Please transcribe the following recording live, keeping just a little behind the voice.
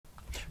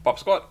Pop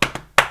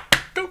Squat,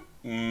 go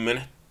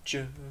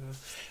manager.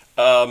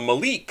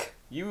 Malik,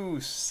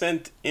 you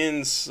sent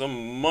in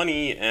some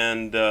money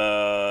and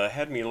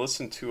had me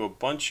listen to a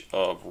bunch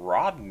of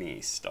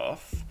Rodney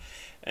stuff.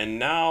 And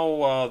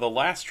now the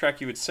last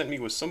track you had sent me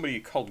was somebody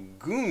called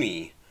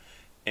GOONIE.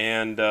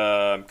 And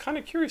I'm kind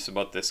of curious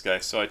about this guy,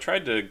 so I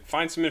tried to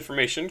find some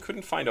information.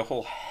 Couldn't find a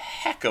whole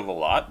heck of a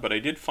lot, but I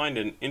did find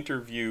an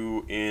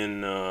interview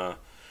in,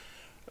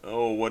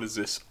 what is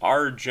this?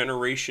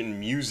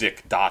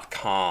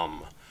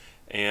 OurGenerationMusic.com.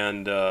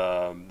 And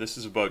this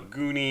is about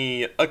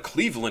GOONIE. A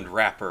Cleveland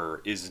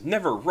rapper is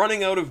never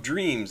running out of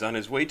dreams on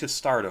his way to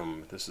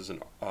stardom. This is an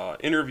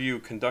interview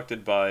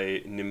conducted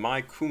by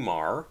Nimai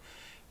Kumar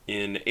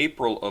in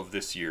April of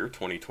this year,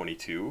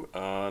 2022.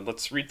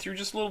 Let's read through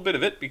just a little bit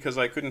of it because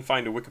I couldn't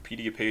find a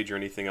Wikipedia page or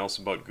anything else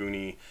about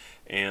GOONIE,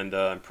 and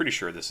I'm pretty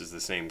sure this is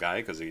the same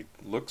guy because he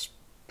looks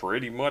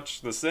pretty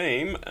much the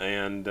same,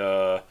 and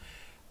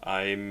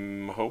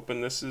I'm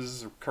hoping this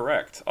is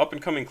correct.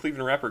 Up-and-coming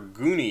Cleveland rapper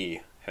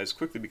GOONIE has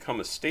quickly become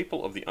a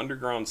staple of the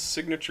underground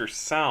signature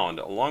sound,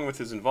 along with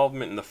his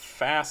involvement in the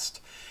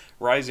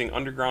fast-rising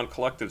underground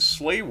collective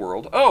Slay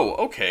World. Oh,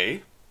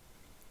 okay.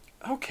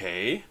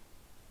 Okay.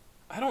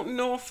 I don't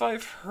know if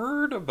I've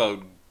heard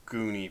about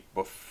GOONIE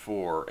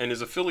before, and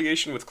his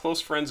affiliation with close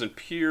friends and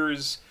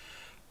peers,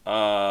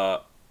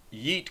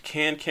 Yeet,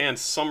 Can,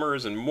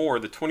 Summers, and more,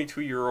 the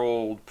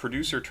 22-year-old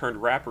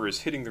producer-turned-rapper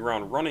is hitting the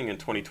ground running in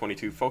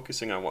 2022,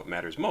 focusing on what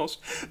matters most,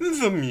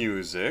 the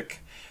music.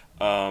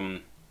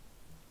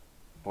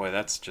 Boy,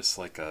 that's just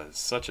like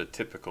such a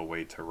typical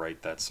way to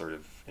write that sort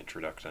of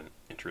introduction.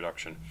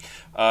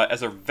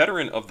 As a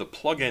veteran of the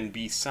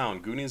plug-and-B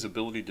sound, GOONIE's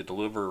ability to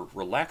deliver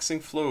relaxing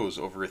flows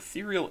over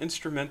ethereal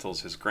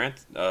instrumentals has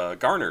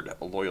garnered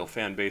a loyal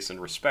fan base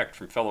and respect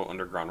from fellow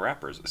underground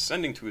rappers.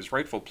 Ascending to his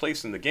rightful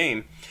place in the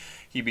game,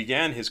 he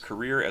began his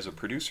career as a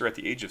producer at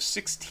the age of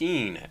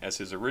 16, as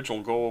his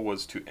original goal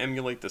was to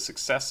emulate the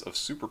success of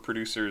super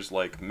producers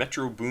like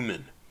Metro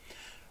Boomin.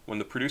 When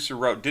the producer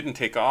route didn't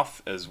take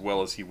off as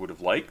well as he would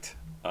have liked,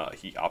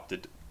 he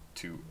opted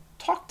to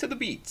talk to the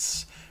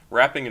beats,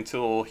 rapping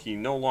until he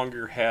no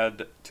longer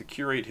had to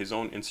curate his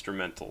own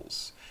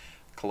instrumentals.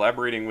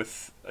 Collaborating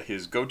with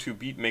his go-to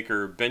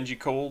beatmaker Benji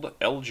Cold,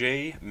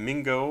 LJ,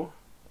 Mingo,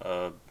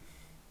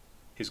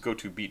 his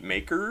go-to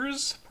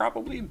beatmakers,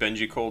 probably,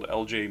 Benji Cold,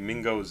 LJ,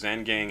 Mingo,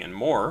 Zangang, and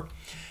more.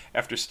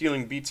 After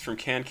stealing beats from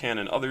Can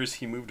and others,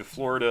 he moved to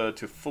Florida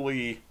to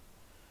fully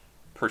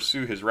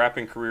pursue his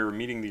rapping career,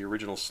 meeting the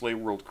original Slay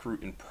World crew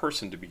in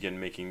person to begin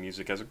making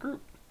music as a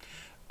group.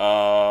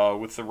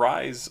 With the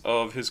rise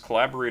of his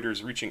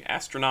collaborators reaching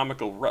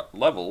astronomical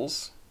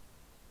levels...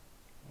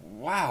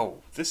 Wow,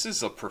 this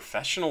is a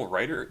professional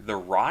writer. The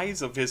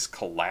rise of his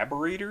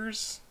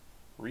collaborators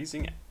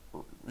reaching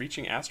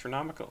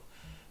astronomical...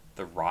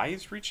 The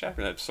rise reached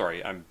after...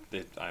 Sorry, I'm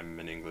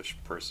an English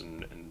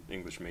person, an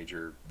English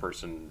major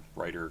person,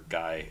 writer,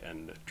 guy,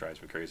 and it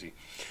drives me crazy.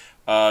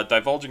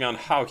 Divulging on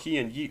how he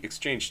and Yeet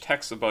exchange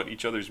texts about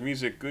each other's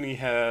music, GOONIE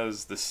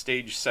has the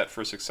stage set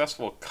for a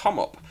successful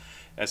come-up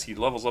as he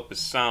levels up his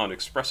sound,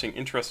 expressing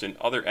interest in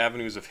other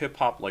avenues of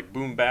hip-hop like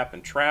boom bap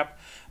and trap.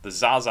 The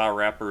Zaza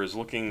rapper is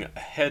looking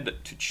ahead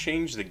to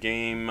change the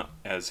game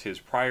as his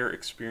prior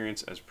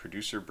experience as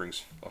producer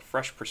brings a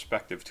fresh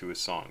perspective to his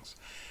songs.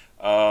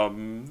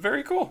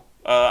 Very cool.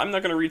 I'm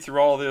not going to read through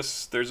all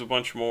this. There's a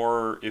bunch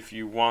more. If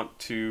you want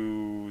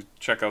to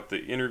check out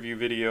the interview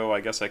video,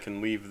 I guess I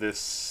can leave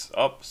this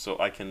up so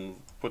I can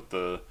put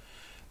the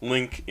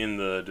link in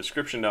the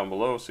description down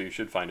below, so you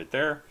should find it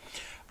there.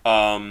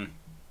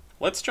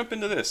 Let's jump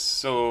into this.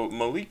 So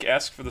Malik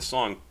asked for the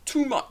song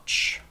Too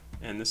Much,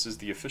 and this is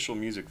the official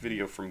music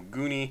video from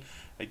GOONIE.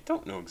 I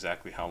don't know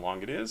exactly how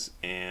long it is,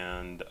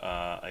 and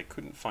I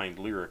couldn't find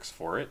lyrics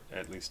for it.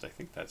 At least I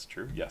think that's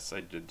true. Yes,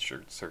 I did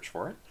search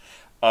for it.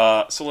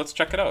 So let's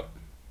check it out.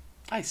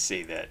 I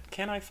say that.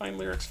 Can I find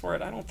lyrics for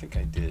it? I don't think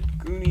I did.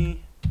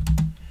 GOONIE,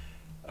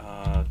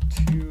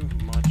 Too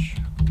Much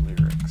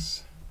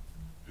Lyrics.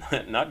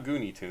 Not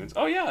GOONIE Tunes.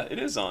 Oh yeah, it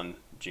is on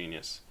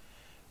Genius.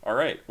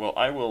 Alright, well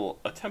I will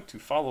attempt to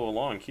follow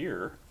along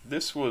here.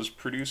 This was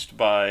produced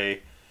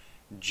by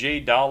J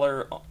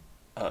Dollar.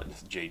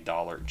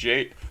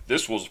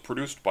 This was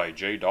produced by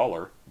J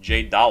Dollar,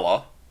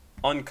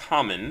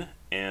 Uncommon,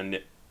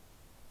 and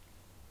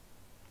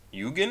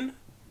Jugan?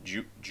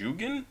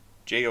 Jougan?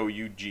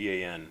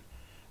 Jougan.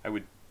 I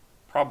would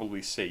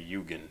probably say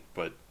Jugan,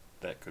 but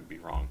that could be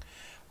wrong.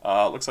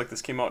 Looks like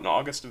this came out in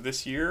August of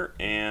this year,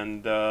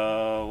 and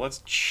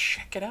let's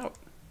check it out.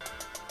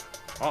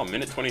 Oh,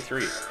 minute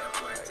 23.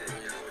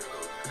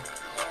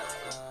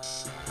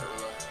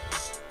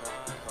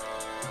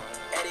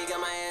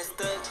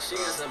 She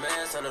got some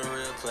ass on a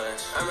real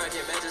plush. I'm rocking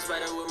matches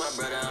spider with my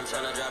brother. I'm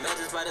tryna drop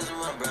matches spiders with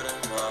my brother.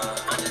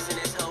 I'm just in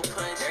this whole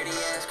punch. Dirty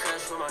ass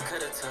crush with my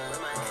cutter tongue.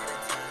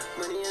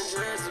 Money and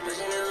dress, the bitch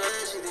in the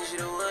line. She thinks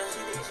she the one.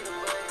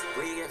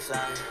 We get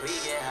fly, we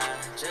get high,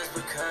 just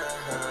because.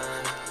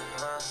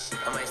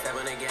 I might step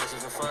on the gas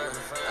just for fun.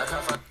 I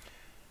can't fuck.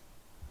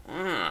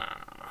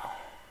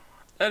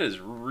 That is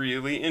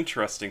really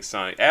interesting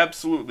sounding.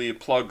 Absolutely a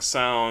plug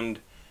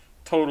sound.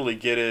 Totally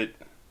get it.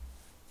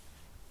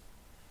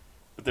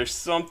 But there's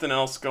something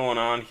else going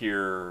on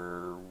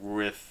here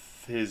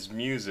with his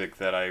music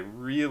that I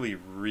really,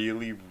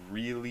 really,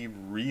 really,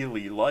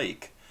 really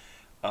like.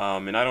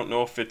 And I don't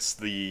know if it's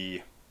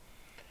there's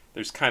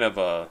kind of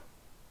a,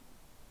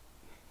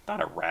 not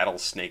a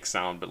rattlesnake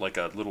sound, but like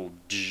a little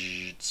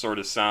sort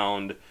of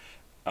sound.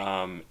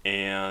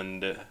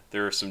 And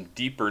there are some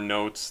deeper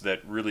notes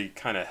that really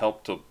kind of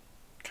help to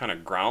kind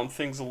of ground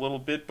things a little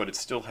bit, but it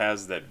still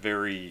has that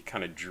very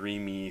kind of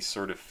dreamy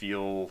sort of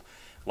feel.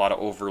 A lot of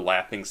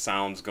overlapping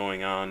sounds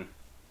going on.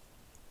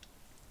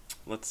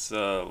 Let's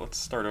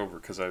start over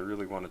because I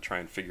really want to try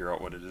and figure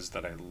out what it is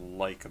that I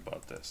like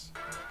about this.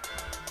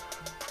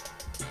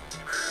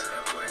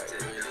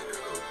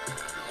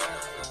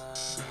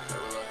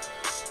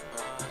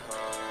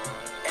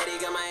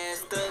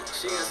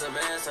 She got some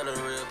ass on a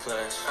real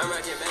plush. I'm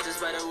rocking matches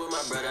spider with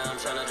my brother. I'm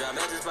tryna drop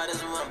matches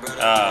spiders with my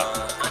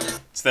brother.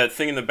 It's that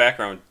thing in the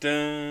background.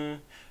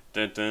 Dun,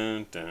 dun,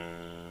 dun,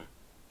 dun,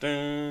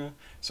 dun.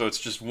 So it's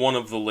just one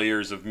of the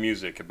layers of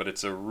music, but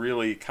it's a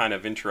really kind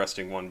of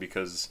interesting one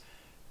because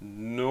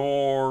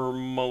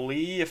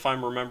normally, if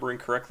I'm remembering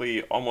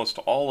correctly, almost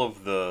all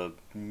of the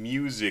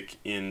music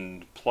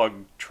in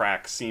plug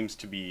tracks seems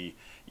to be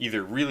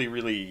either really,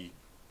 really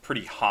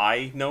pretty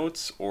high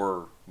notes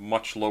or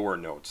much lower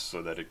notes,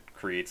 so that it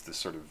creates this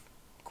sort of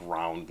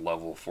ground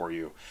level for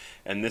you.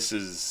 And this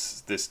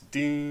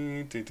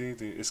ding, ding, ding,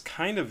 ding, is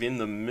kind of in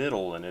the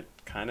middle, and it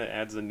kind of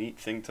adds a neat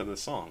thing to the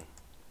song.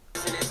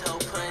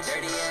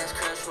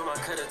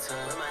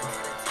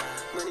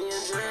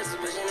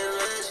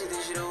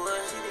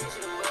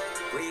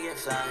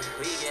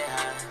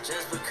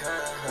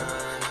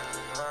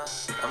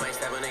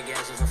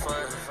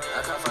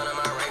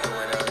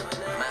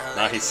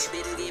 Nice.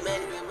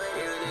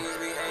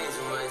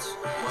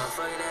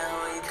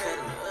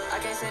 I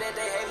can't say that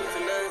they hate me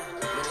for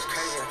nothing. Man, it's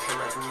crazy, I came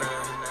out from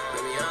nothing.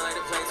 Baby, I don't like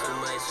to play too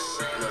much.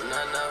 No,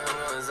 not enough, I'm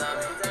going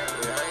zombie. I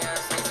ain't gotta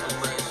say too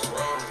much.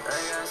 I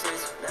ain't gotta say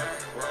too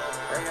much.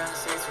 I ain't gotta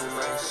say too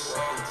much.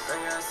 I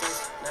ain't gotta say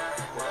too much.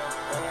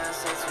 I ain't gotta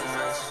say too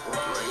much.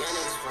 My young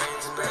niggas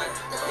brains blood.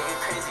 Nigga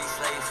crazy,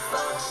 slave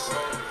fun.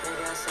 I ain't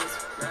gotta say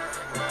too much.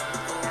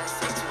 I ain't gotta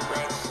say too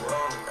much.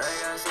 I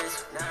ain't gotta say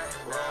too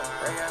much.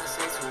 I ain't gotta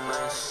say too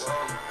much.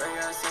 I ain't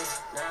gotta say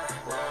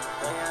too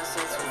much. I ain't gotta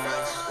say too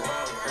much.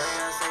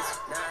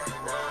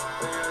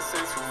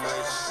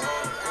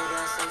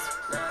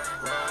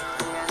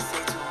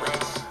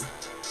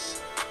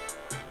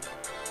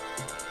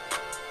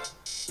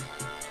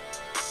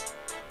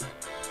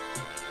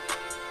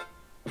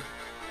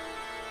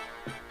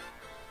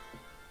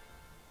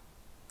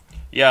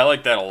 Yeah, I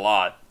like that a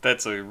lot.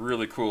 That's a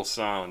really cool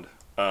sound.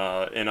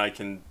 And I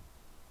can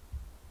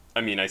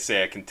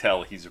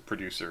tell he's a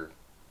producer,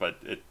 but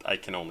I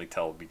can only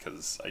tell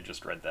because I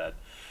just read that.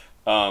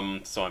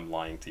 So I'm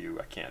lying to you.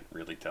 I can't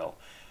really tell.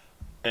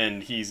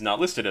 And he's not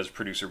listed as a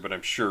producer, but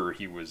I'm sure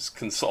he was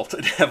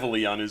consulted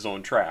heavily on his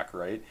own track,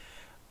 right?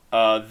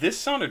 This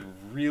sounded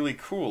really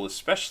cool,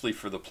 especially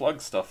for the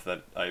plug stuff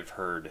that I've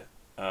heard.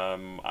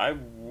 I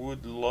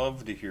would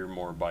love to hear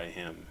more by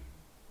him.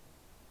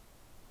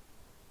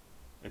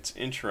 It's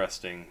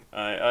interesting.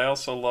 I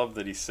also love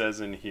that he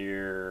says in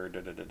here,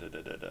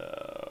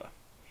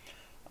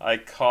 I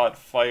caught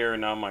fire,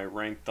 now my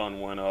rank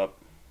done went up.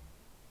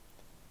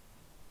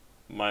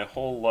 My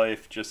whole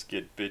life just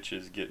get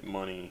bitches, get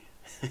money.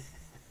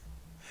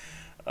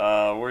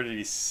 Where did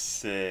he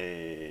say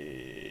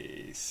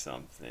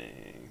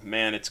something?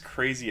 Man, it's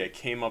crazy, I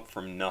came up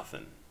from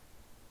nothing.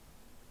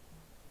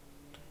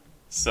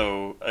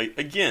 So,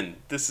 again,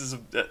 this is,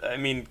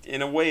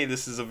 in a way,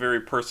 this is a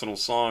very personal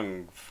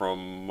song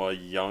from a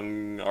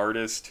young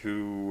artist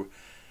who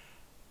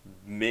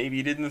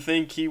maybe didn't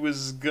think he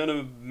was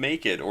gonna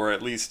make it, or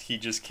at least he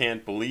just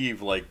can't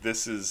believe, like,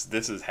 this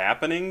is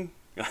happening.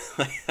 And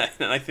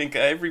I think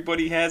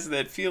everybody has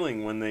that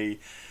feeling when they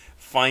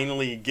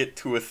finally get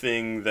to a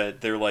thing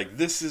that they're like,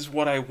 this is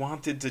what I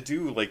wanted to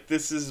do, like,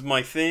 this is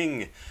my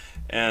thing.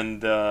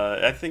 And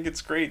I think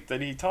it's great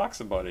that he talks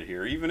about it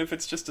here, even if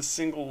it's just a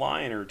single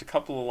line or a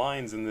couple of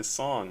lines in this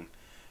song.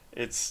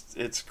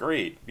 It's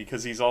great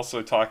because he's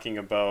also talking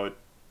about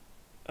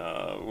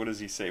what does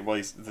he say?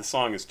 Well, the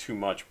song is too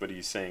much, but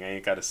he's saying I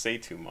ain't got to say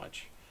too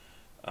much.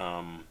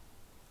 And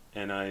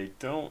I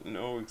don't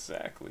know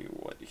exactly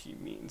what he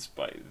means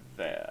by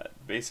that.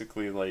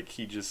 Basically, like,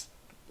 he just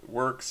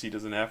works. He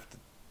doesn't have to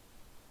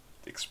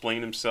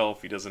explain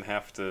himself. He doesn't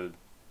have to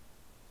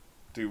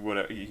do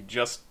whatever. He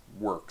just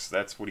works.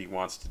 That's what he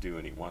wants to do,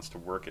 and he wants to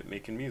work at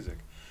making music.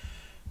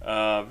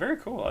 Very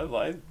cool. I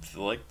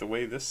like the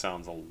way this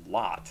sounds a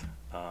lot.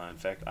 In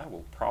fact, I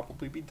will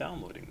probably be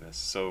downloading this.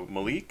 So,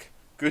 Malik,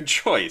 good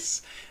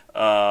choice.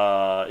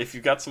 If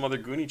you've got some other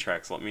Goonie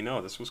tracks, let me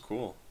know. This was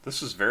cool.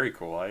 This was very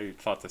cool. I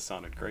thought this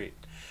sounded great.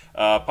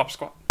 Papa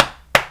Squat,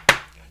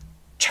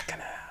 check it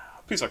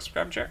out. Please like,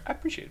 subscribe, and share. I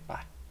appreciate it.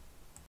 Bye.